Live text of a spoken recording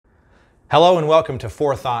Hello and welcome to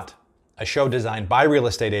Forethought, a show designed by real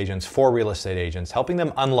estate agents for real estate agents, helping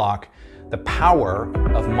them unlock the power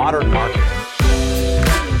of modern marketing.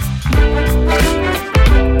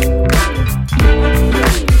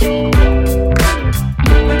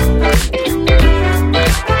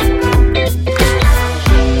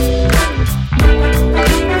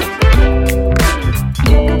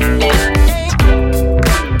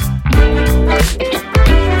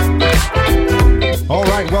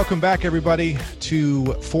 Welcome back, everybody,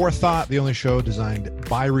 to Forethought, the only show designed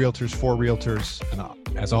by realtors for realtors.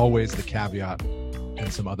 And as always, the caveat,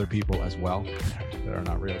 and some other people as well that are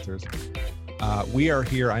not realtors. We are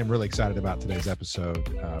here. I'm really excited about today's episode.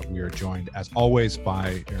 We are joined, as always,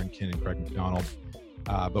 by Aaron Kinn and Creg McDonald.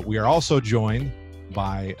 But we are also joined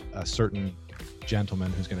by a certain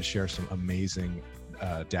gentleman who's going to share some amazing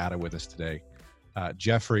data with us today.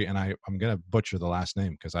 Geoffrey, and I'm going to butcher the last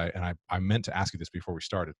name because I meant to ask you this before we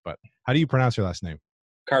started, but how do you pronounce your last name?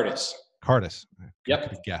 Cardis. Cardis.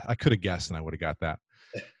 Yep. I could have guessed and I would have got that.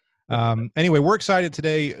 Anyway, we're excited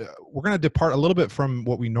today. We're going to depart a little bit from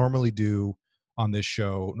what we normally do on this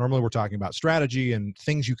show. Normally we're talking about strategy and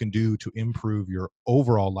things you can do to improve your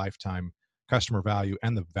overall lifetime customer value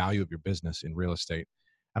and the value of your business in real estate.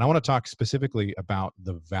 And I want to talk specifically about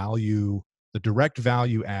the direct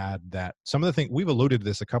value add that some of the things we've alluded to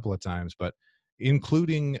this a couple of times, but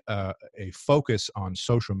including a focus on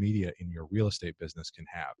social media in your real estate business can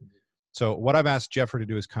have. So what I've asked Geoffrey to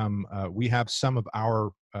do is we have some of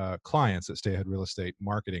our clients at StayAhead Real Estate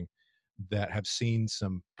Marketing that have seen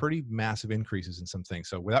some pretty massive increases in some things.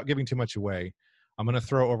 So without giving too much away, I'm going to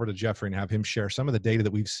throw over to Geoffrey and have him share some of the data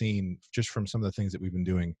that we've seen just from some of the things that we've been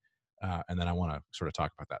doing. And then I want to sort of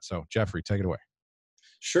talk about that. So Geoffrey, take it away.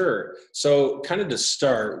 Sure. So kind of to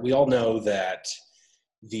start, we all know that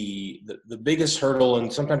the biggest hurdle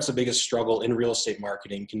and sometimes the biggest struggle in real estate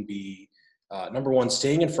marketing can be, number one,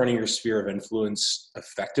 staying in front of your sphere of influence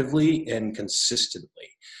effectively and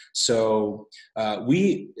consistently. So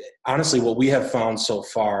honestly, what we have found so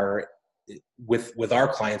far with our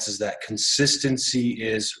clients is that consistency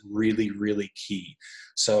is really, really key.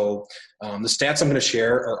 So the stats I'm going to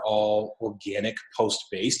share are all organic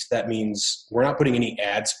post-based. That means we're not putting any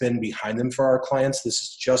ad spend behind them for our clients. This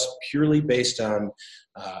is just purely based on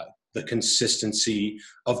the consistency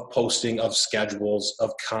of posting, of schedules,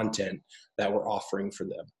 of content that we're offering for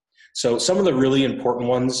them. So some of the really important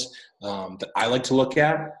ones that I like to look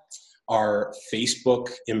at are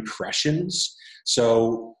Facebook impressions.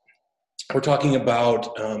 So we're talking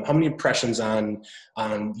about how many impressions on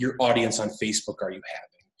your audience on Facebook are you having?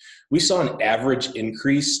 We saw an average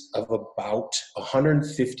increase of about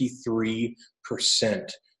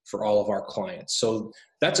 153% for all of our clients. So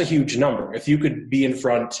that's a huge number. If you could be in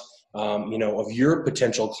front, of your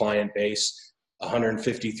potential client base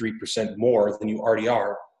 153% more than you already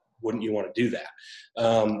are, wouldn't you want to do that?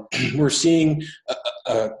 We're seeing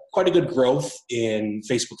quite a good growth in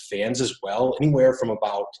Facebook fans as well, anywhere from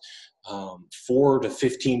about 4 to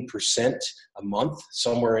 15% a month,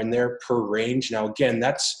 somewhere in there per range. Now, again,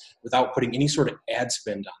 that's without putting any sort of ad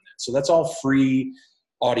spend on that. So that's all free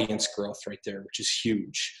audience growth right there, which is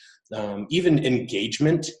huge. Even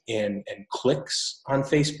engagement and clicks on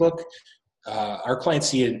Facebook, our clients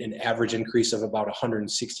see an average increase of about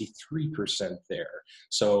 163% there.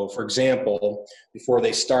 So, for example, before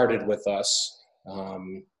they started with us,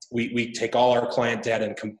 we take all our client data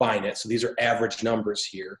and combine it. So these are average numbers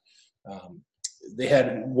here. They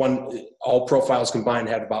had all profiles combined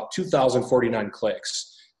had about 2,049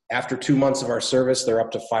 clicks. After 2 months of our service, they're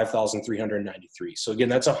up to 5,393. So again,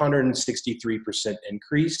 that's 163%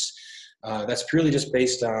 increase. That's purely just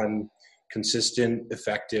based on consistent,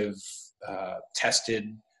 effective,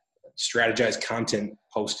 tested, strategized content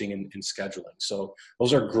posting and scheduling. So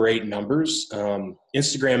those are great numbers.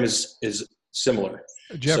 Instagram is similar.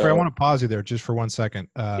 Geoffrey, I want to pause you there just for 1 second.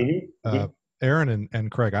 Aaron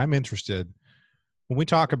and Creg, I'm interested when we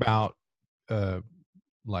talk about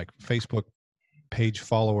like Facebook page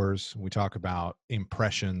followers, we talk about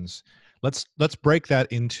impressions. Let's break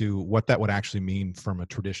that into what that would actually mean from a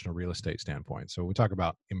traditional real estate standpoint. So we talk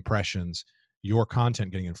about impressions, your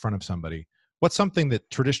content getting in front of somebody. What's something that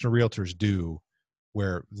traditional realtors do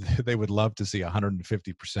where they would love to see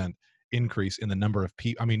 150% increase in the number of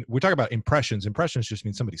people? I mean, we talk about impressions. Impressions just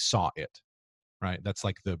mean somebody saw it, right? That's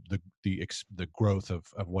like the growth of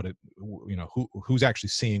what it, who's actually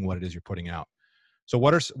seeing what it is you're putting out. So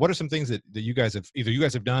what are some things that you guys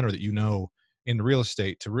have done or that in real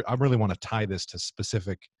estate I really want to tie this to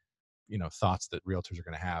specific, thoughts that realtors are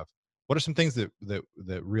going to have. What are some things that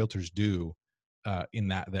realtors do in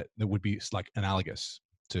that would be like analogous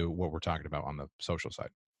to what we're talking about on the social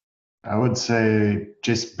side? I would say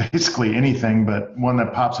just basically anything, but one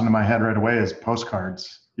that pops into my head right away is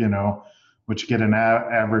postcards, which get an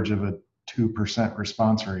average of a 2%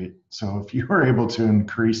 response rate. So if you were able to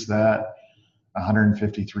increase that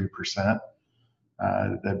 153%,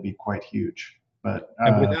 that'd be quite huge. But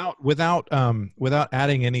and without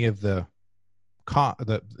adding any of the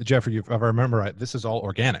Geoffrey, if I remember right, this is all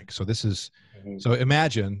organic. So this is so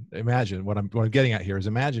imagine what I'm getting at here is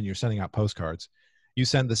imagine you're sending out postcards. You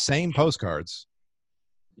send the same postcards,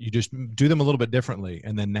 you just do them a little bit differently,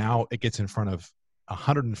 and then now it gets in front of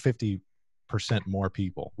 150% more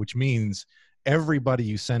people, which means everybody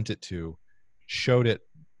you sent it to showed it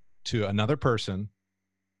to another person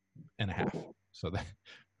and a half. So that,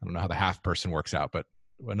 I don't know how the half person works out, but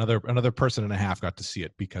another person and a half got to see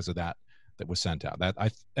it because of that was sent out.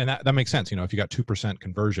 That makes sense. If you got 2%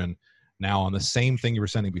 conversion now on the same thing you were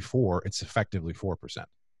sending before, it's effectively 4%.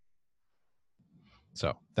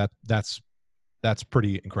 So that's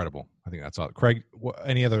pretty incredible. I think that's all. Craig,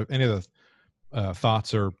 any other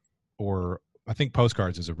thoughts or I think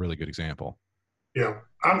postcards is a really good example. Yeah,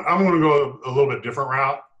 I'm going to go a little bit different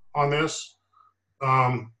route on this.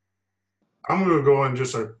 I'm going to go in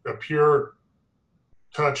just a pure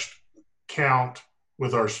touch count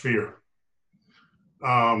with our sphere.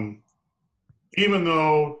 Even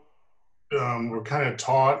though we're kind of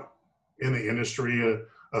taught in the industry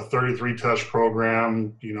a 33 touch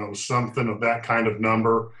program, something of that kind of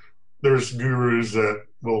number, there's gurus that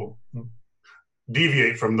will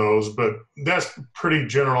deviate from those, but that's a pretty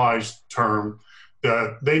generalized term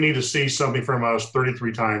that they need to see something from us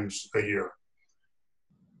 33 times a year.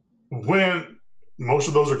 When most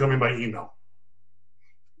of those are coming by email.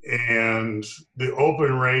 And the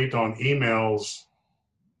open rate on emails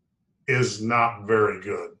is not very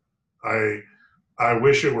good. I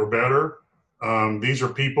wish it were better. These are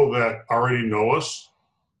people that already know us,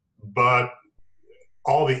 but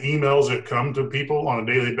all the emails that come to people on a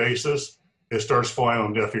daily basis, it starts falling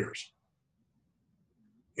on deaf ears.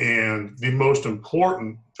 And the most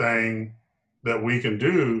important thing that we can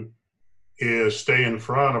do is stay in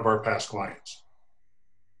front of our past clients.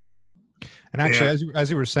 And actually, as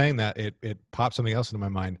you were saying that, it popped something else into my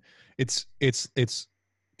mind. It's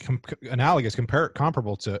analogous,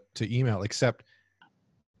 comparable to email, except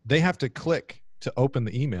they have to click to open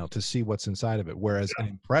the email to see what's inside of it. Whereas an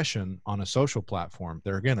impression on a social platform,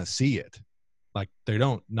 they're going to see it. Like they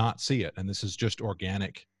don't not see it. And this is just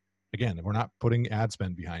organic. Again, we're not putting ad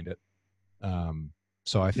spend behind it.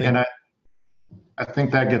 So I think, and I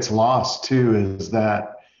think that gets lost too, is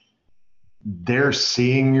that they're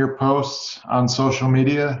seeing your posts on social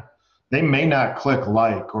media. They may not click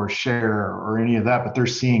like or share or any of that, but they're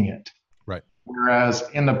seeing it. Right. Whereas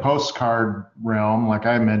in the postcard realm, like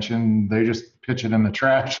I mentioned, they just pitch it in the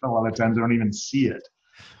trash. A lot of times they don't even see it.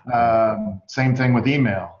 Same thing with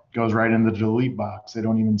email. It goes right in the delete box. They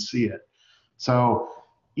don't even see it. So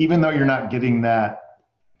even though you're not getting that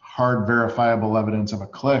hard verifiable evidence of a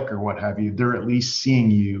click or what have you, they're at least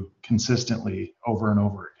seeing you consistently over and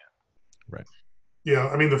over again. Right. Yeah,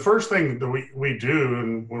 I mean, the first thing that we do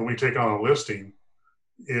and when we take on a listing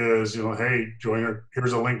is, hey,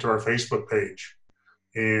 here's a link to our Facebook page.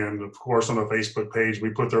 And of course, on the Facebook page,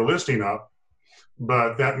 we put their listing up,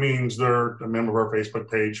 but that means they're a member of our Facebook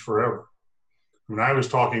page forever. I mean, I was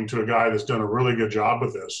talking to a guy that's done a really good job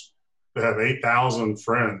with this, that have 8,000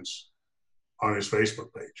 friends on his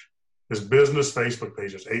Facebook page. His business Facebook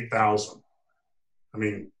page is 8,000. I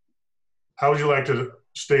mean, how would you like to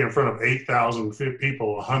stay in front of 8,000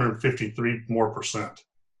 people, 153 more %?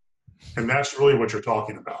 And that's really what you're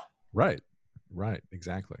talking about. Right.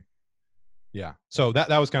 Exactly. Yeah. So that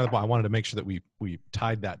was kind of the point. I wanted to make sure that we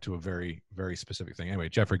tied that to a very, very specific thing. Anyway,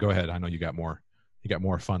 Geoffrey, go ahead. I know you got more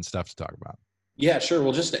fun stuff to talk about. Yeah, sure.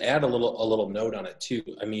 Well, just to add a little note on it too.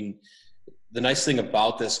 I mean, the nice thing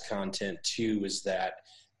about this content too is that,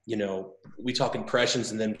 we talk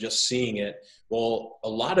impressions and then just seeing it. Well, a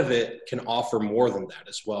lot of it can offer more than that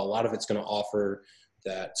as well. A lot of it's going to offer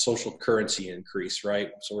that social currency increase, right?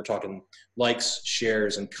 So we're talking likes,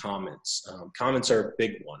 shares, and comments. Comments are a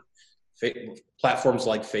big one. Platforms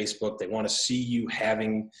like Facebook, they want to see you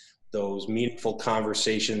having those meaningful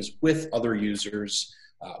conversations with other users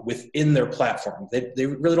within their platform. They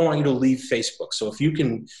really don't want you to leave Facebook. So if you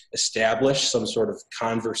can establish some sort of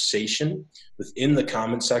conversation within the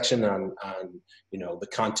comment section on the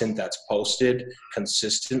content that's posted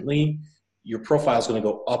consistently, your profile is going to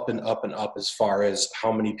go up and up and up as far as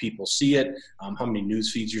how many people see it, how many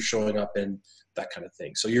news feeds you're showing up in, that kind of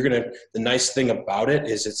thing. So the nice thing about it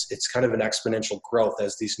is it's kind of an exponential growth.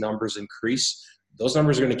 As these numbers increase, those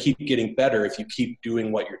numbers are going to keep getting better if you keep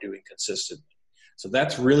doing what you're doing consistently. So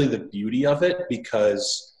that's really the beauty of it,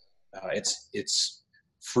 because it's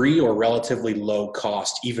free or relatively low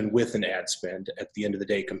cost, even with an ad spend at the end of the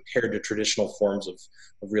day, compared to traditional forms of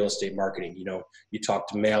real estate marketing. You know, you talk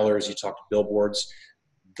to mailers, you talk to billboards,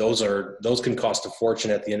 those can cost a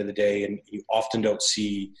fortune at the end of the day, and you often don't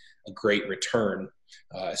see a great return,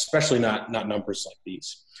 especially not numbers like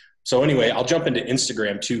these. So anyway, I'll jump into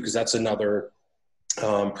Instagram too, because that's another,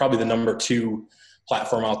 probably the number 2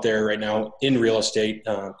 platform out there right now in real estate,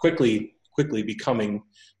 quickly becoming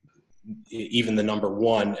even the number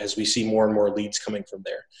 1 as we see more and more leads coming from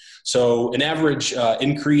there. So an average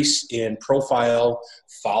increase in profile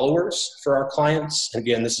followers for our clients, and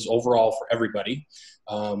again, this is overall for everybody,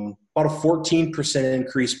 about a 14%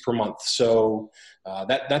 increase per month. So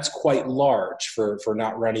that's quite large for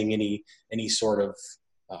not running any sort of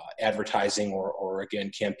advertising or again,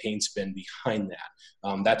 campaign spend behind that.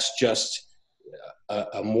 That's just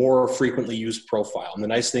a more frequently used profile. And the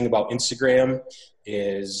nice thing about Instagram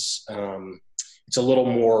is it's a little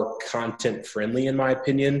more content friendly, in my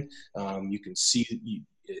opinion. You can see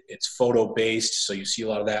it's photo based, so you see a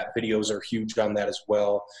lot of that. Videos are huge on that as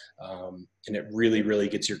well. And it really, really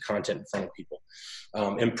gets your content in front of people.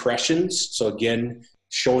 Impressions, so again,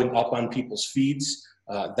 showing up on people's feeds,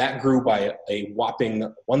 that grew by a whopping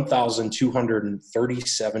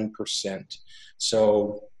 1,237%.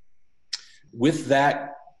 So with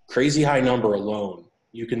that crazy high number alone,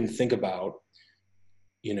 you can think about,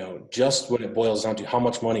 you know, just what it boils down to, how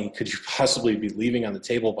much money could you possibly be leaving on the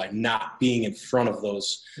table by not being in front of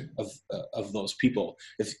those people.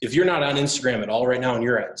 If you're not on Instagram at all right now and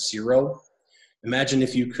you're at 0, imagine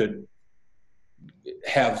if you could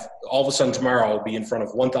have all of a sudden tomorrow I'll be in front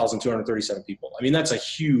of 1,237 people. I mean, that's a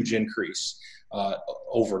huge increase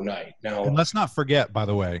overnight. Now, and let's not forget, by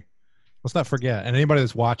the way, and anybody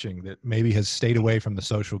that's watching that maybe has stayed away from the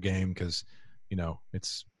social game because, you know,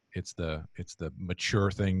 it's the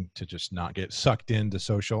mature thing to just not get sucked into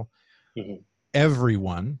social. Mm-hmm.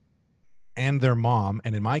 Everyone and their mom,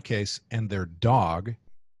 and in my case, and their dog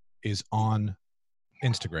is on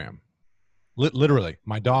Instagram. Literally,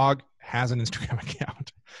 my dog has an Instagram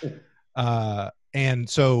account. And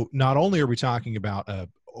so not only are we talking about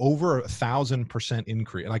over 1,000%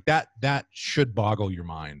 increase, like that should boggle your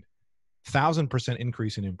mind. 1,000%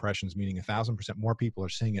 increase in impressions, meaning 1,000% more people are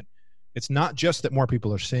seeing it. It's not just that more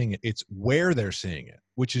people are seeing it, it's where they're seeing it,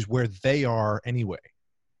 which is where they are anyway.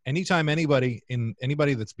 Anytime anybody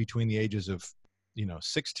that's between the ages of,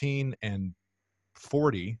 16 and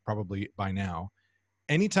 40, probably by now,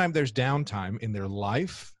 anytime there's downtime in their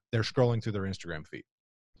life, they're scrolling through their Instagram feed,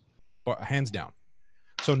 but hands down.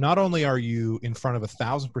 So not only are you in front of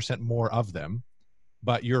 1,000% more of them,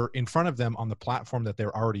 but you're in front of them on the platform that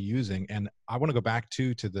they're already using. And I want to go back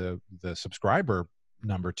to the subscriber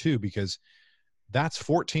number too, because that's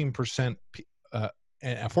 14%, a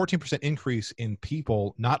 14% increase in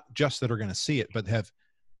people, not just that are going to see it, but have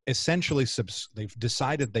essentially they've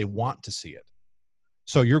decided they want to see it.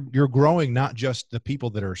 So you're growing not just the people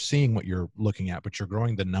that are seeing what you're looking at, but you're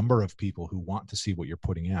growing the number of people who want to see what you're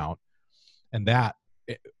putting out. And that,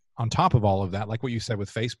 on top of all of that, like what you said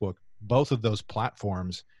with Facebook, both of those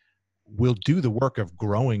platforms will do the work of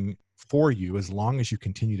growing for you as long as you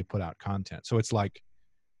continue to put out content. So it's like,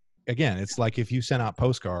 again, it's like if you send out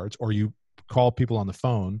postcards or you call people on the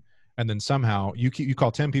phone, and then somehow you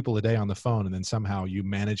call 10 people a day on the phone, and then somehow you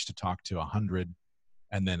manage to talk to 100,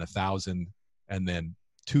 and then 1,000, and then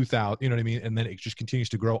 2,000, you know what I mean? And then it just continues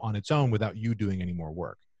to grow on its own without you doing any more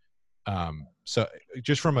work. So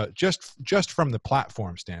just from the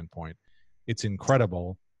platform standpoint, it's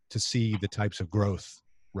incredible to see the types of growth,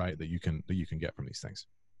 right, that you can get from these things.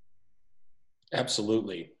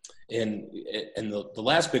 Absolutely. And the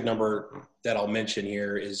last big number that I'll mention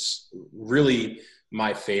here is really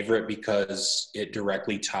my favorite, because it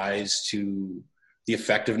directly ties to the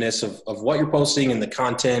effectiveness of what you're posting and the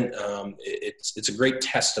content. It's a great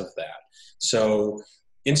test of that. So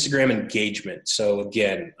Instagram engagement. So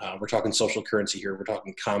again, we're talking social currency here. We're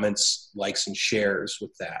talking comments, likes, and shares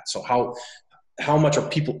with that. So how much are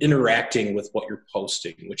people interacting with what you're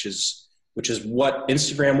posting, which is what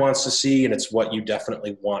Instagram wants to see, and it's what you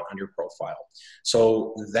definitely want on your profile.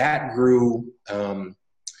 So that grew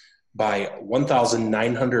by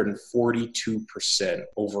 1,942%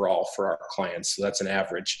 overall for our clients. So that's an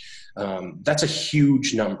average. That's a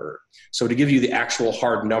huge number. So to give you the actual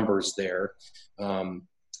hard numbers there,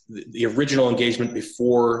 the original engagement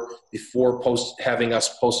before having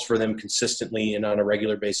us post for them consistently and on a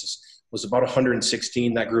regular basis was about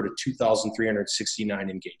 116. That grew to 2,369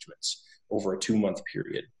 engagements over a 2-month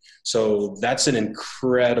period. So that's an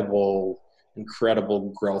incredible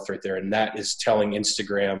incredible growth right there. And that is telling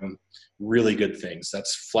Instagram really good things.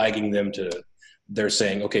 That's flagging them to, they're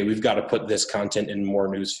saying, okay, we've got to put this content in more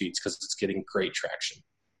news feeds because it's getting great traction.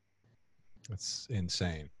 That's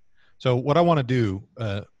insane. So what I want to do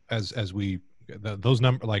as we, those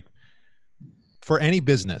numbers, like for any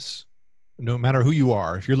business, no matter who you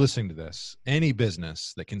are, if you're listening to this, any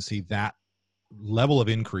business that can see that level of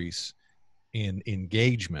increase in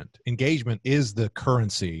engagement is the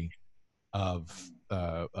currency of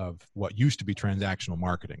what used to be transactional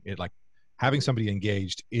marketing. It, like, having somebody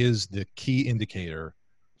engaged is the key indicator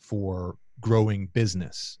for growing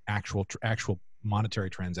business, actual monetary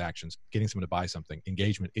transactions, getting someone to buy something.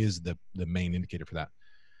 Engagement is the main indicator for that.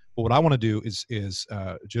 But what I want to do is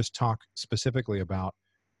just talk specifically about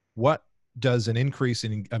what does an increase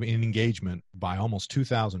in engagement by almost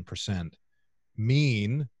 2,000%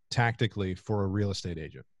 mean tactically for a real estate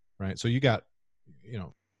agent, right? So you got, you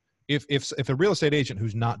know, if a real estate agent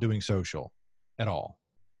who's not doing social at all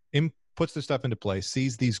puts this stuff into place,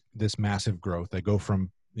 sees this massive growth, they go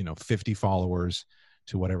from, you know, 50 followers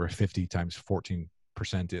to whatever 50 times 14%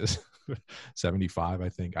 is, 75, I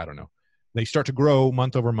think, I don't know. They start to grow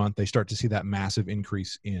month over month. They start to see that massive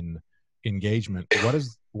increase in engagement.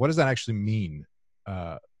 What does that actually mean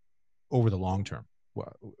over the long term?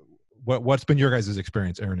 What's been your guys'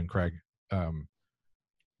 experience, Aaron and Craig,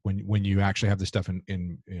 when you actually have this stuff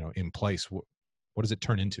in place? What does it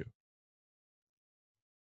turn into?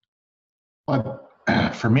 But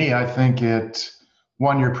for me, I think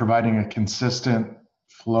you're providing a consistent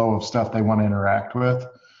flow of stuff they want to interact with.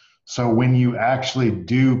 So when you actually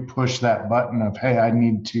do push that button of, hey, I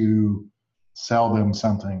need to sell them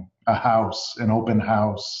something, a house, an open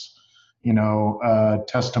house, you know, a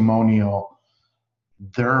testimonial,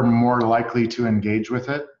 they're more likely to engage with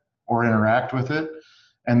it or interact with it.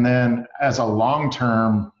 And then as a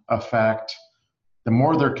long-term effect, the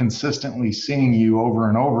more they're consistently seeing you over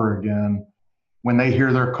and over again, when they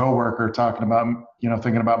hear their coworker talking about, you know,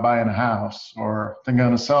 thinking about buying a house or thinking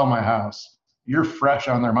to sell my house, you're fresh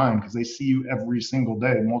on their mind because they see you every single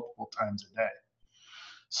day, multiple times a day.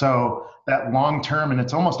 So that long-term, and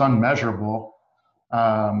it's almost unmeasurable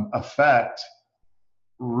effect,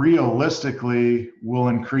 realistically will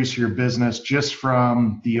increase your business just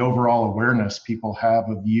from the overall awareness people have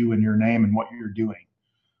of you and your name and what you're doing.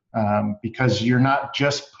 Because you're not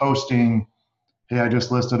just posting, hey, I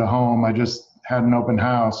just listed a home, I just had an open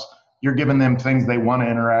house. You're giving them things they want to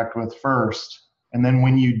interact with first. And then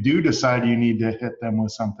when you do decide you need to hit them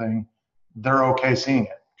with something, they're okay seeing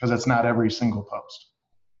it because it's not every single post.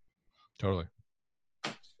 Totally.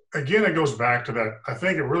 Again, it goes back to that. I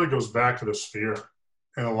think it really goes back to the sphere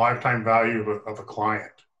and the lifetime value of a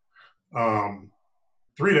client.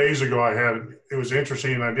 3 days ago, it was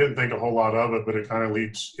interesting, and I didn't think a whole lot of it, but it kind of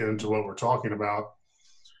leads into what we're talking about.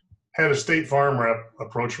 Had a State Farm rep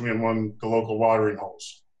approach me in the local watering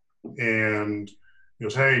holes. And he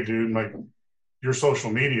goes, hey, dude, your social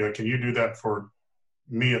media, can you do that for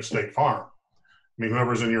me at State Farm? I mean,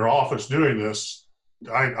 whoever's in your office doing this,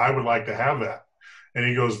 I would like to have that. And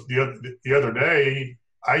he goes, the other day,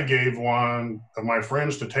 I gave one of my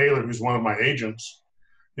friends to Taylor, who's one of my agents.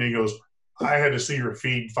 And he goes, I had to see your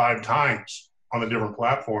feed 5 times on the different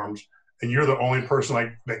platforms. And you're the only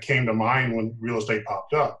person that came to mind when real estate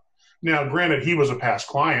popped up. Now, granted, he was a past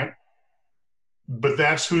client, but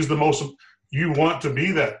that's who's the most, you want to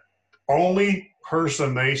be that only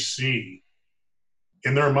person they see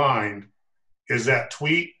in their mind is that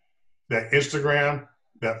tweet, that Instagram,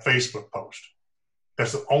 that Facebook post.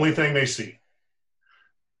 That's the only thing they see.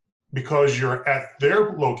 Because you're at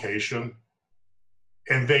their location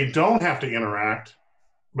and they don't have to interact,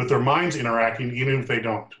 but their mind's interacting even if they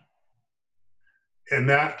don't. And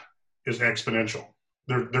that is exponential.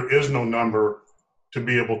 There is no number to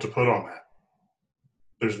be able to put on that.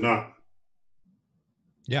 There's none.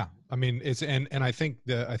 Yeah. I mean, and I think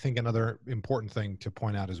another important thing to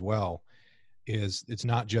point out as well is it's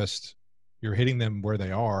not just you're hitting them where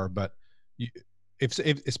they are, but if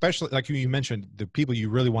especially like you mentioned, the people you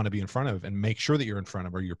really want to be in front of and make sure that you're in front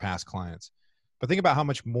of are your past clients. But think about how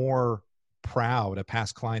much more proud a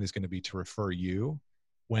past client is going to be to refer you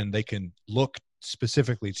when they can look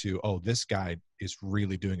specifically to, oh, this guy is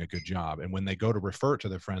really doing a good job. And when they go to refer it to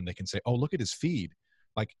their friend, they can say, oh, look at his feed.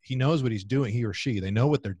 Like, he knows what he's doing, he or she, they know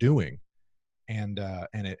what they're doing. And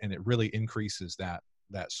it really increases that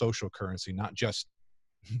social currency, not just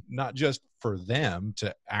for them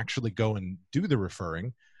to actually go and do the referring,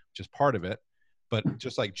 which is part of it, but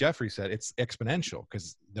just like Geoffrey said, it's exponential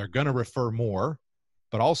because they're going to refer more,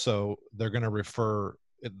 but also they're going to refer,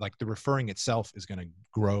 like the referring itself is going to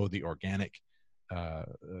grow the organic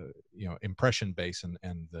impression base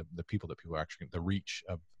and the people that people are actually, the reach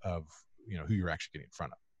of who you're actually getting in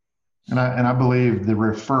front of. And I believe the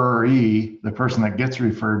referee, the person that gets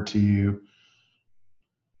referred to you,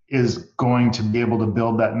 is going to be able to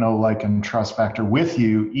build that know, like, and trust factor with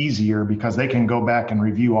you easier, because they can go back and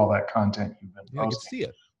review all that content you've been posting. I can see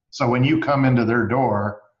it. So when you come into their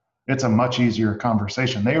door, it's a much easier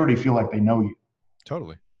conversation. They already feel like they know you.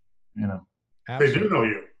 Totally. Absolutely. They do know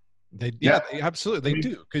you. They absolutely, they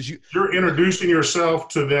do, because you're introducing yourself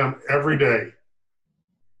to them every day,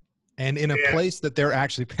 and in a place that they're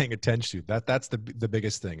actually paying attention to. That's the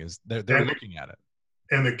biggest thing, is they're looking at it,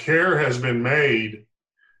 and the care has been made,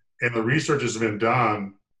 and the research has been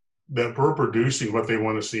done that we're producing what they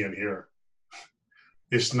want to see and hear.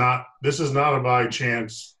 This is not a by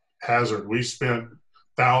chance hazard. We spent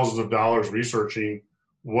thousands of dollars researching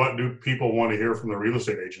what do people want to hear from the real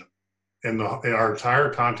estate agent. And our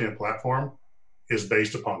entire content platform is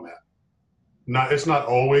based upon that. It's not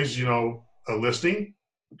always, a listing.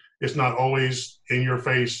 It's not always in your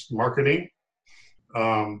face marketing.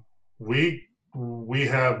 We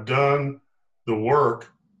have done the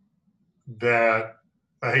work that,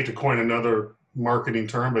 I hate to coin another marketing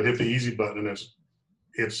term, but hit the easy button, and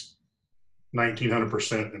it's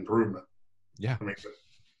 1900% improvement. Yeah. That makes sense.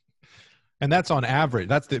 And that's on average.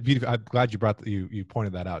 That's the beauty. I'm glad you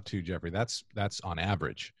pointed that out too, Geoffrey. That's on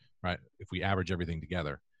average, right? If we average everything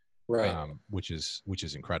together, right, which is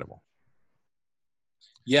incredible.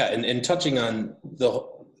 Yeah, and touching on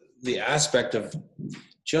the aspect of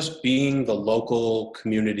just being the local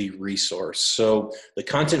community resource. So the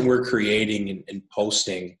content we're creating and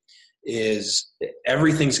posting is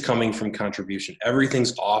everything's coming from contribution.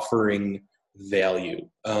 Everything's offering value.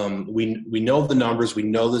 We know the numbers, we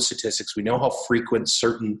know the statistics, we know how frequent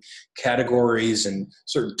certain categories and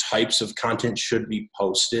certain types of content should be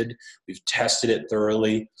posted. We've tested it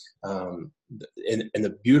thoroughly. And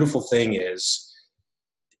the beautiful thing is,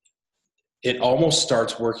 it almost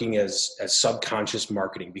starts working as subconscious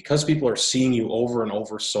marketing, because people are seeing you over and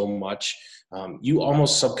over so much. You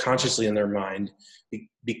almost subconsciously in their mind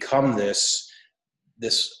become this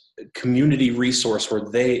community resource where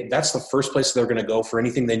that's the first place they're going to go for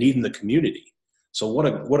anything they need in the community. So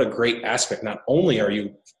what a great aspect. Not only are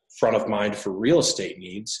you front of mind for real estate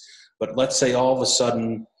needs, but let's say all of a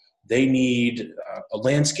sudden they need a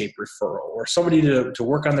landscape referral or somebody to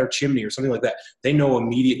work on their chimney or something like that. They know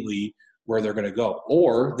immediately where they're going to go.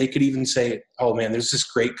 Or they could even say, oh man, there's this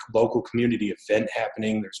great local community event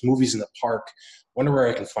happening. There's movies in the park. Wonder where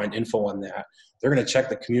I can find info on that. They're going to check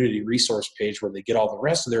the community resource page where they get all the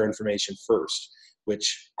rest of their information first,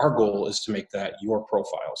 which our goal is to make that your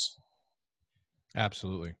profiles.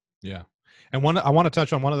 Absolutely. Yeah. And I want to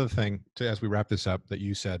touch on one other thing as we wrap this up that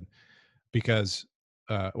you said, because,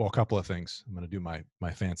 a couple of things. I'm going to do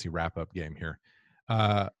my fancy wrap up game here.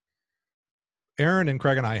 Aaron and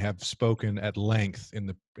Creg and I have spoken at length in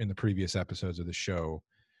the previous episodes of the show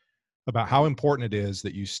about how important it is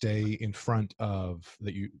that you stay in front of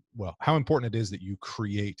how important it is that you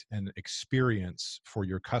create an experience for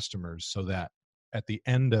your customers, so that at the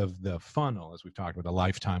end of the funnel, as we've talked about, the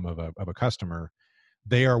lifetime of a customer,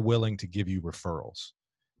 they are willing to give you referrals.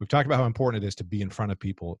 We've talked about how important it is to be in front of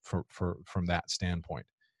people from that standpoint.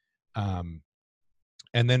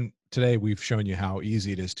 And then today we've shown you how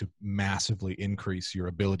easy it is to massively increase your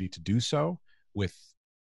ability to do so with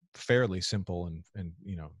fairly simple and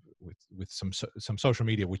with some social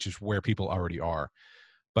media, which is where people already are.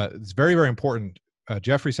 But it's very, very important.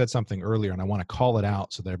 Geoffrey said something earlier, and I want to call it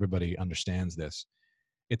out so that everybody understands this.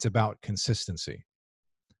 It's about consistency.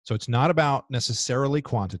 So it's not about necessarily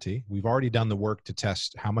quantity. We've already done the work to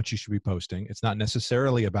test how much you should be posting. It's not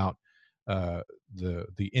necessarily about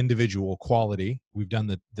the individual quality. We've done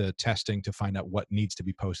the testing to find out what needs to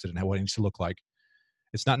be posted and what it needs to look like.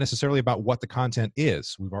 It's not necessarily about what the content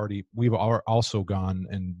is. We've also gone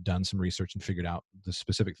and done some research and figured out the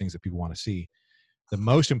specific things that people want to see. The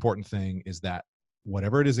most important thing is that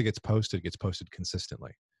whatever it is that gets posted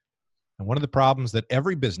consistently. And one of the problems that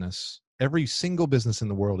every single business in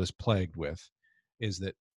the world is plagued with is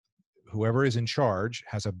that whoever is in charge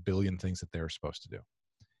has a billion things that they're supposed to do.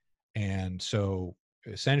 And so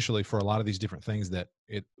essentially for a lot of these different things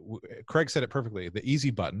Creg said it perfectly, the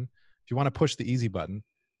easy button, if you want to push the easy button,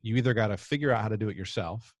 you either got to figure out how to do it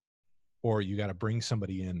yourself, or you got to bring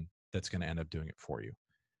somebody in that's going to end up doing it for you.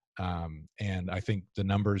 And I think the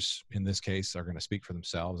numbers in this case are going to speak for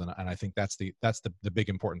themselves. And I think that's the big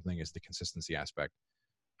important thing, is the consistency aspect.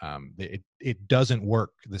 It doesn't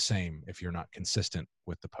work the same if you're not consistent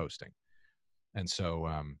with the posting. And so,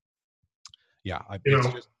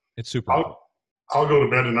 it's super. I'll go to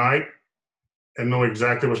bed tonight and know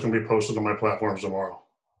exactly what's going to be posted on my platforms tomorrow.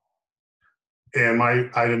 And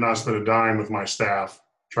I did not spend a dime with my staff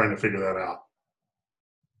trying to figure that out.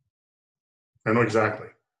 I know exactly.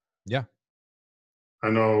 Yeah. I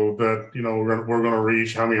know that, we're going to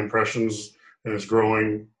reach how many impressions, and it's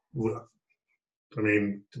growing. I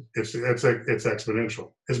mean, it's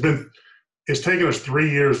exponential. It's taken us 3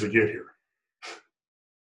 years to get here.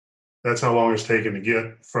 That's how long it's taken to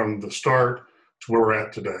get from the start to where we're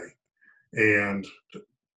at today. And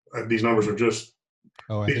these numbers are just,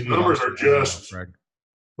 Greg.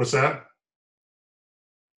 What's that?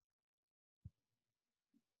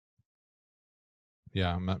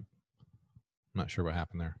 Yeah, I'm not sure what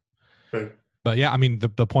happened there. Okay. But yeah, I mean,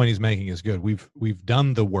 the point he's making is good. We've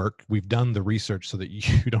done the work, we've done the research so that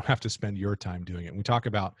you don't have to spend your time doing it. We talk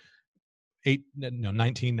about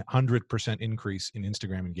 1,900% increase in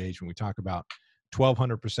Instagram engagement. We talk about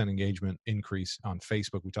 1,200% engagement increase on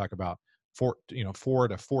Facebook. We talk about 4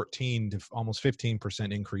 to 14 to almost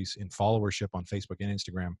 15% increase in followership on Facebook and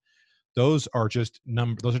Instagram. Those are just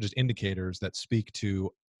indicators that speak to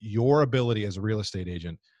your ability as a real estate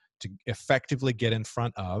agent to effectively get in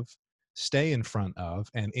front of, stay in front of,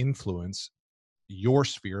 and influence your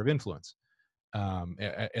sphere of influence.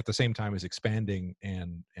 At the same time as expanding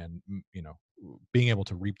and being able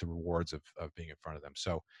to reap the rewards of being in front of them.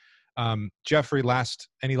 So, Geoffrey,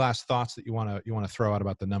 any last thoughts that you want to throw out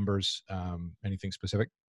about the numbers? Anything specific?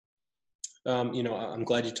 I'm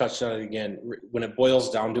glad you touched on it again. When it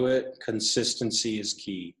boils down to it, consistency is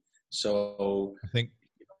key. So I think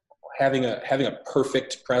having a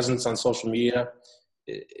perfect presence on social media,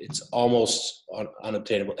 it's almost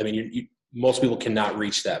unobtainable. I mean, most people cannot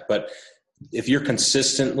reach that, but if you're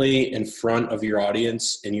consistently in front of your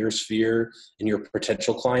audience, in your sphere, and your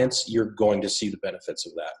potential clients, you're going to see the benefits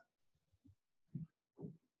of that.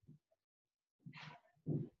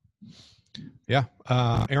 Yeah.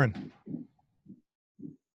 Aaron.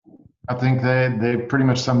 I think they pretty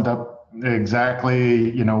much summed up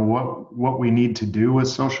exactly, what we need to do with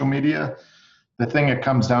social media. The thing it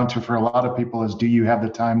comes down to for a lot of people is, do you have the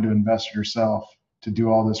time to invest yourself, to do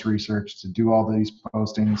all this research, to do all these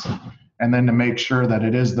postings, and then to make sure that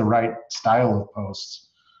it is the right style of posts,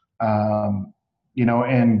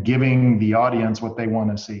 and giving the audience what they want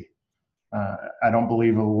to see. I don't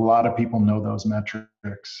believe a lot of people know those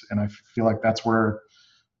metrics, and I feel like that's where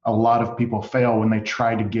a lot of people fail when they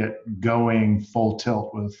try to get going full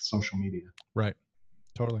tilt with social media. Right.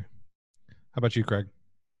 Totally. How about you, Creg?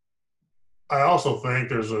 I also think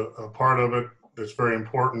there's a part of it that's very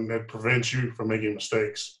important that prevents you from making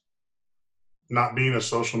mistakes. Not being a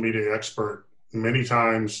social media expert, many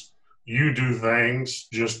times you do things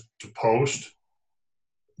just to post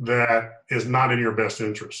that is not in your best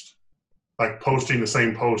interest, like posting the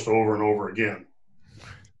same post over and over again.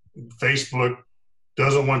 Facebook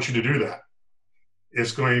doesn't want you to do that.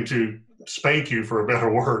 It's going to spank you, for a better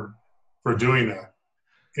word, for doing that.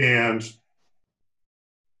 And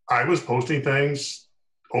I was posting things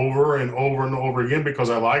over and over and over again because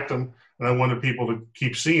I liked them and I wanted people to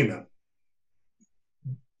keep seeing them,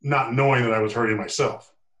 not knowing that I was hurting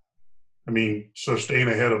myself. I mean, so staying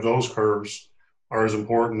ahead of those curves are as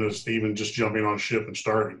important as even just jumping on ship and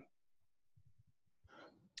starting.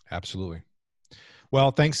 Absolutely.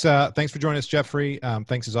 Well, thanks for joining us, Geoffrey.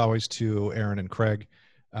 Thanks as always to Aaron and Creg.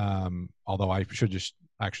 Although I should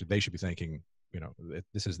they should be thanking,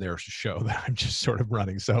 this is their show that I'm just sort of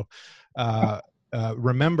running. So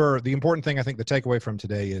remember, the important thing, I think the takeaway from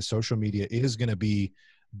today is social media is going to be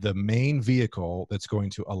the main vehicle that's going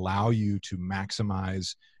to allow you to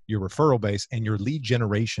maximize your referral base and your lead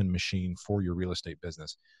generation machine for your real estate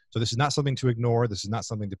business. So this is not something to ignore. This is not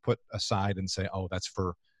something to put aside and say, oh, that's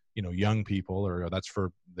for young people, or that's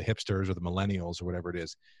for the hipsters or the millennials or whatever it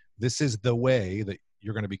is. This is the way that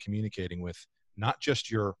you're going to be communicating with not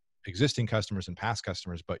just your existing customers and past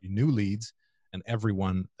customers, but your new leads and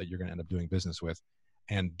everyone that you're going to end up doing business with.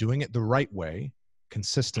 And doing it the right way,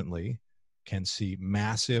 consistently, can see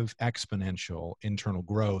massive exponential internal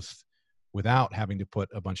growth without having to put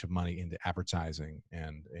a bunch of money into advertising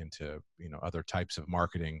and into other types of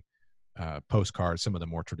marketing, postcards, some of the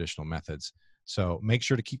more traditional methods. So make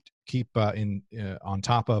sure to keep on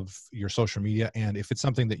top of your social media. And if it's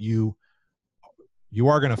something that you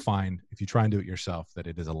are going to find, if you try and do it yourself, that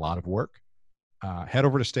it is a lot of work, head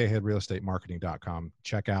over to StayAheadRealEstateMarketing.com.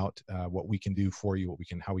 Check out what we can do for you,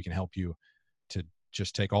 how we can help you to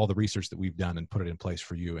just take all the research that we've done and put it in place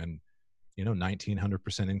for you. And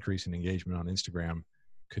 1,900% increase in engagement on Instagram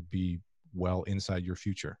could be well inside your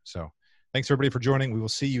future. So thanks everybody for joining. We will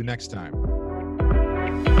see you next time.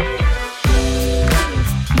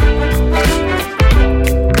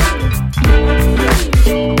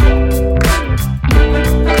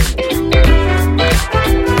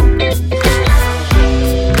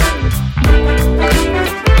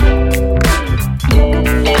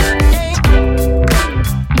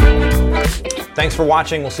 Thanks for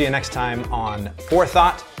watching. We'll see you next time on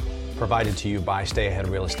Forethought, provided to you by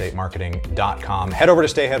StayAheadRealEstateMarketing.com. Head over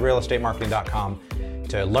to StayAheadRealEstateMarketing.com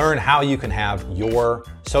to learn how you can have your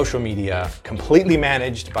social media completely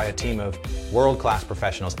managed by a team of world-class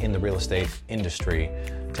professionals in the real estate industry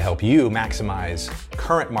to help you maximize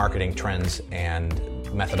current marketing trends and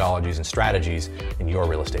methodologies and strategies in your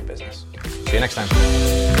real estate business. See you next time.